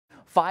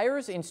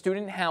Fires in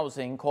student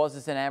housing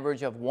causes an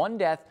average of 1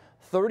 death,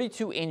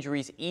 32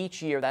 injuries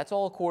each year. That's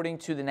all according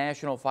to the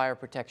National Fire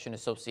Protection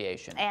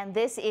Association. And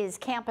this is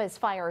Campus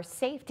Fire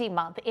Safety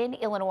Month in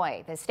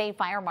Illinois. The state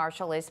fire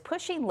marshal is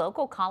pushing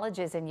local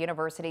colleges and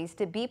universities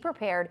to be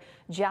prepared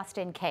just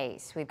in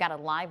case. We've got a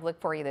live look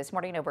for you this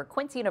morning over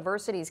Quincy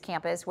University's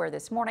campus, where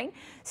this morning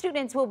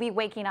students will be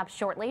waking up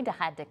shortly to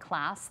head to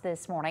class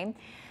this morning.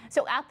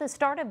 So at the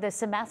start of the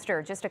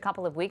semester, just a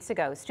couple of weeks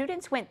ago,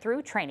 students went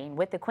through training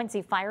with the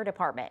Quincy Fire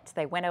Department.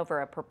 They went over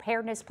a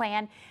preparedness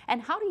plan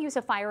and how to use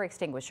a fire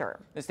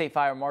extinguisher. The state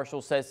fire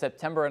marshal says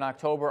September and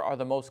October are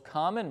the most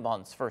common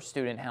months for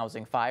student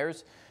housing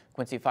fires.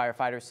 Quincy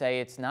firefighters say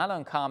it's not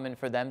uncommon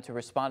for them to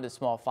respond to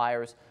small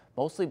fires,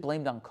 mostly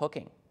blamed on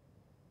cooking.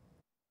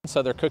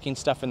 So they're cooking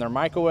stuff in their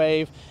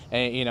microwave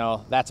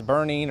and that's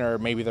burning, or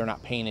maybe they're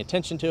not paying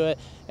attention to it,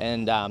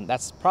 and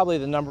that's probably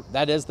the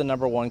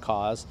number one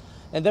cause.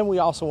 And then we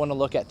also want to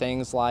look at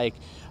things like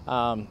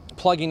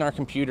plugging our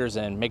computers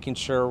in, making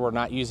sure we're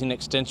not using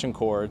extension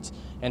cords,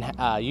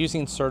 and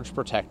using surge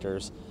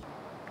protectors.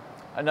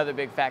 Another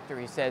big factor,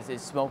 he says,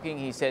 is smoking.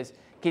 He says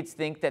kids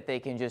think that they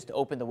can just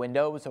open the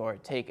windows or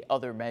take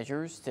other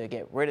measures to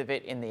get rid of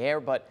it in the air,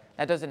 but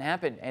that doesn't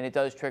happen, and it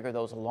does trigger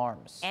those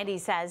alarms. And he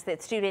says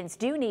that students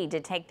do need to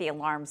take the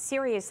alarm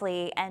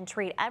seriously and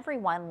treat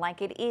everyone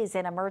like it is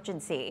an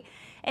emergency.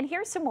 And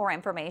here's some more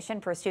information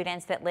for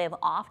students that live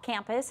off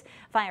campus.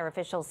 Fire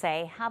officials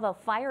say have a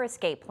fire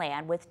escape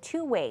plan with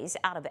 2 ways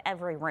out of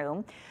every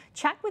room.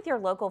 Check with your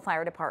local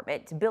fire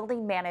department,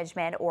 building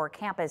management, or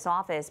campus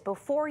office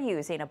before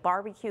using a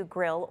barbecue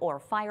grill or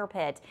fire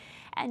pit.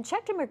 And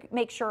check to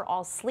make sure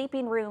all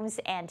sleeping rooms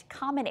and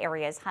common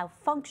areas have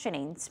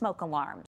functioning smoke alarms.